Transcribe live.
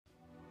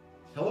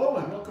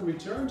welcome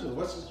return to the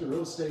Westchester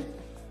Real Estate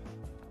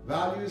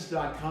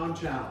Values.com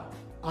channel.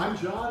 I'm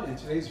John, and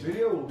today's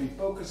video will be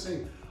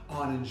focusing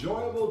on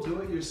enjoyable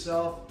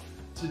do-it-yourself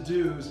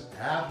to-dos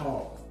at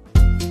home.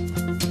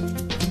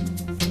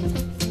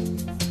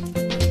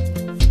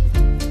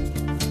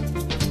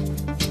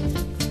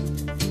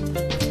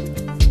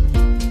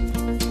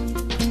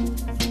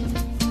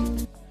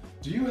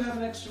 Do you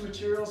have extra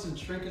materials and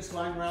trinkets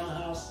lying around the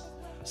house?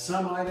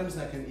 Some items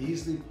that can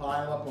easily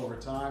pile up over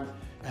time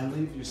and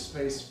leave your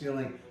space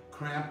feeling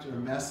cramped or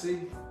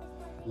messy?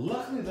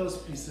 Luckily, those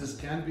pieces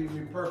can be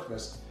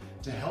repurposed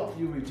to help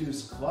you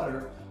reduce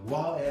clutter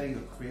while adding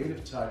a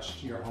creative touch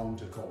to your home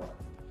decor,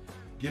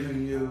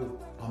 giving you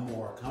a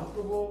more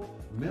comfortable,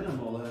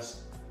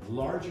 minimalist,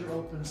 larger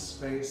open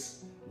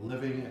space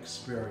living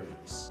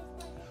experience.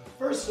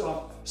 First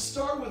off,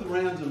 start with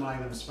random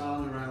items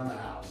found around the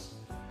house.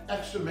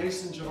 Extra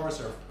mason jars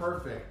are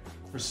perfect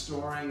for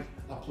storing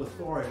a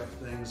plethora of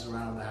things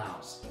around the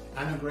house,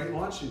 and a great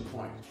launching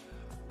point.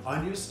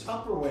 Unused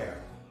Tupperware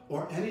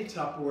or any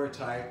Tupperware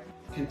type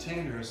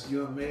containers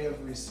you may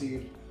have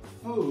received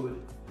food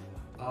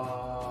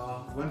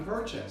when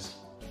purchased.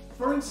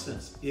 For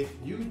instance, if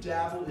you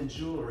dabble in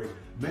jewelry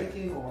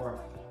making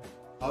or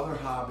other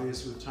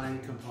hobbies with tiny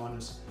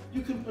components,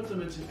 you can put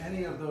them into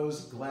any of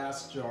those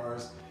glass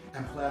jars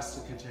and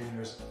plastic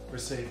containers for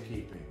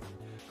safekeeping.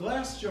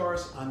 Glass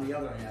jars, on the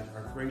other hand,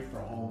 are great for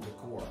home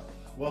decor,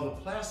 while the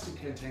plastic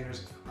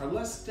containers are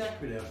less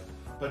decorative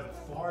but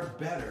far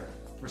better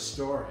for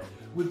storage.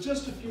 With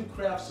just a few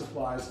craft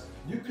supplies,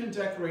 you can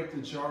decorate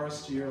the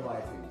jars to your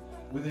liking.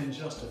 Within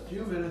just a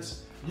few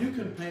minutes, you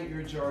can paint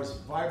your jars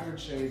vibrant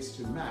shades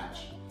to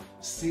match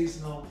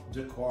seasonal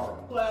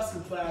decorum. Glass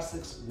and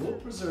plastics will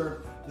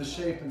preserve the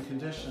shape and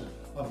condition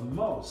of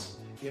most,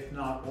 if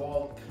not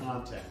all,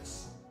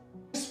 contents.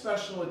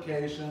 Special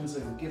occasions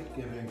and gift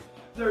giving,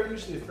 there are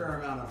usually a fair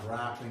amount of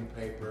wrapping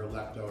paper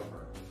left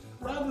over.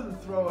 Rather than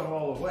throw it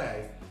all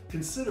away,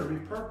 consider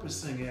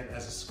repurposing it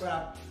as a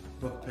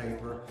scrapbook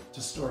paper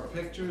to store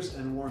pictures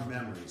and warm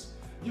memories.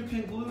 You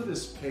can glue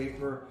this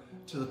paper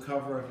to the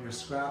cover of your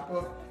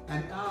scrapbook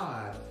and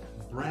add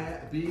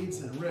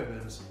beads and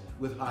ribbons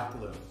with hot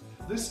glue.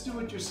 This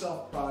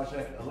do-it-yourself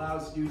project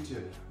allows you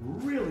to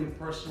really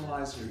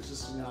personalize your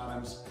existing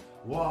items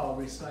while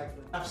recycling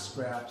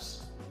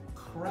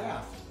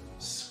craft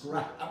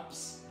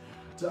scraps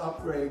to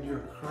upgrade your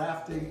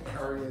crafting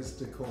area's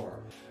decor.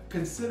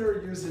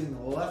 Consider using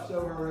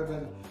leftover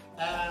ribbon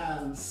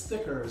and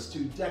stickers to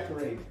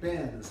decorate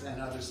bins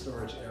and other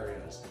storage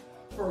areas.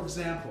 For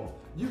example,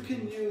 you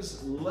can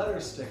use letter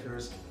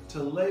stickers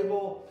to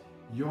label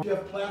if you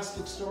have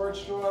plastic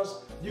storage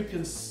drawers, you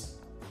can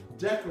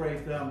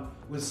decorate them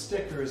with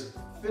stickers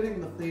fitting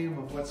the theme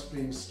of what's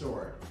being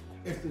stored.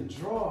 If the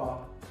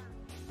drawer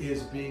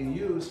is being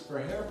used for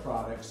hair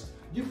products,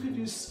 you could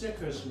use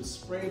stickers with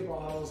spray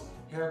bottles,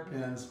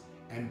 hairpins,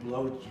 and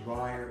blow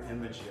dryer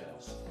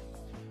images.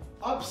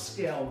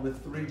 Upscale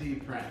with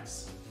 3D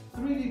prints.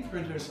 3D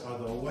printers are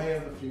the way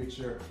of the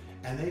future,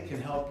 and they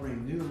can help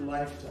bring new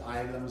life to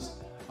items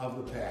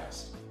of the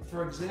past.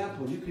 For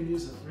example, you can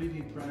use a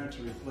 3D printer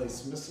to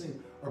replace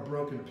missing or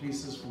broken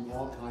pieces from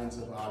all kinds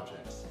of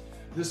objects.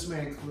 This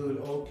may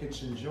include old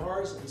kitchen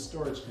jars and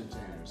storage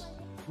containers.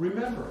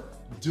 Remember,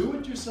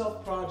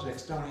 do-it-yourself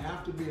projects don't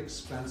have to be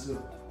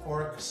expensive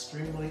or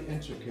extremely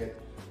intricate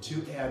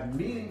to add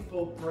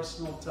meaningful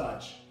personal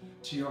touch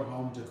to your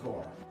home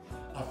decor.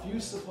 A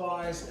few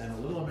supplies and a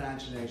little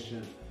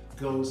imagination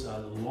goes a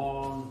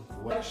long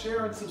way. Like,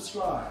 share, and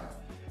subscribe.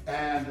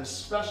 And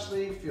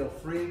especially feel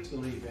free to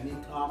leave any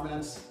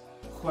comments,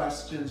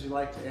 questions you'd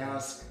like to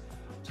ask,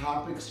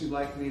 topics you'd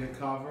like me to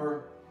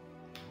cover,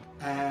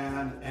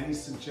 and any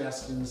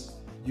suggestions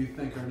you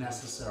think are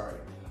necessary.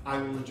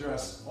 I will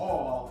address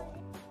all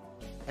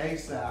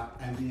ASAP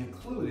and be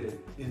included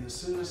in the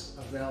soonest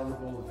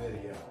available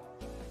video.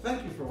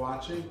 Thank you for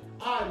watching.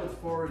 I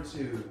look forward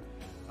to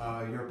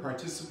your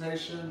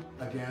participation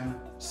again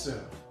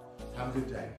soon. Have a good day.